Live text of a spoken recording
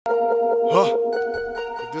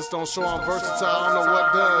this don't show I'm versatile, I don't know what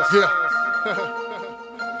does. Yeah.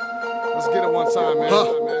 Let's get it one time, man.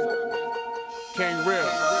 King Real.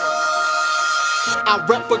 I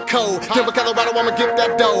rap for cold. Denver, Colorado, I'ma get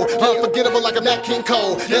that dough. Unforgettable like I'm Nat King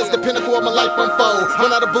Cole. As the pinnacle of my life unfold. Run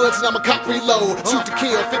out of bullets and I'm a cop reload. Shoot to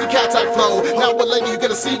kill, 50 cal type flow. Now what lady you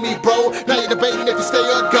gonna see me, bro? Now you're debating if you stay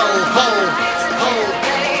or go. Ho, ho,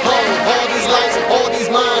 ho. All these lights, all these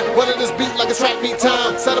mine. Running this beat like it's track meet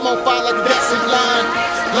time. Set them on fire like a gasoline line.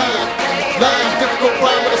 Difficult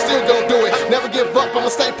rhyme, but I still gon' do it. Never give up, I'ma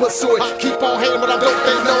stay pursue it. Keep on hating, but I don't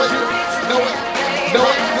think know it. Know it. No,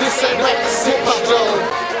 this ain't rap, this is hip-hop, though.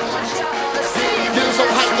 Get them so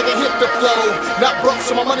hyped that they hit the flow. Not broke,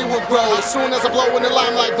 so my money will grow. As soon as I blow in the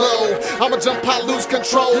limelight glow, I'ma jump high, lose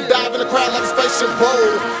control. Dive in the crowd like a spaceship.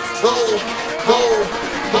 Roll, roll, roll,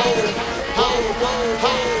 roll, roll, roll,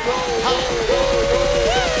 roll.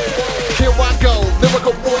 Here I go,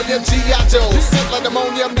 lyrical warrior, G.I. Joe. Sick like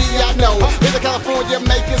pneumonia, me I know. In the California,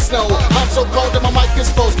 making snow. I'm so cold that my mic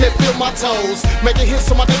is froze. Can't feel my toes. Making hits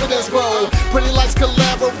so my dividends roll. Pretty lights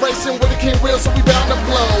collaboration with the King Real, so we bound to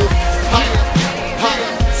blow. Higher,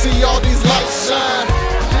 higher. See all these lights shine.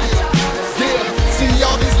 Yeah, see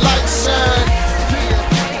all these lights shine.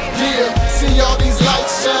 Yeah, see all these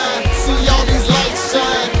lights shine. See all these lights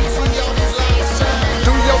shine. See all these lights shine.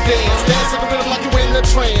 Do your dance, dance to the rhythm like you in the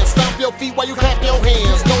trance. Stomp your feet while you clap your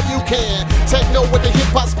hands. Know you can. Take note with the hip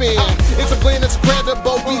hop spin. It's a blend that's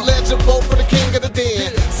incredible. We legible for the king of the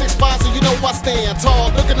den. 6'5", so you know I stand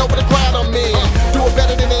tall. Looking over the crowd I'm in. Do it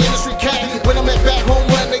better than the industry can. When I'm at back home,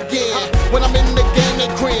 run again. When I'm in the game,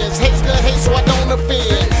 they cringe.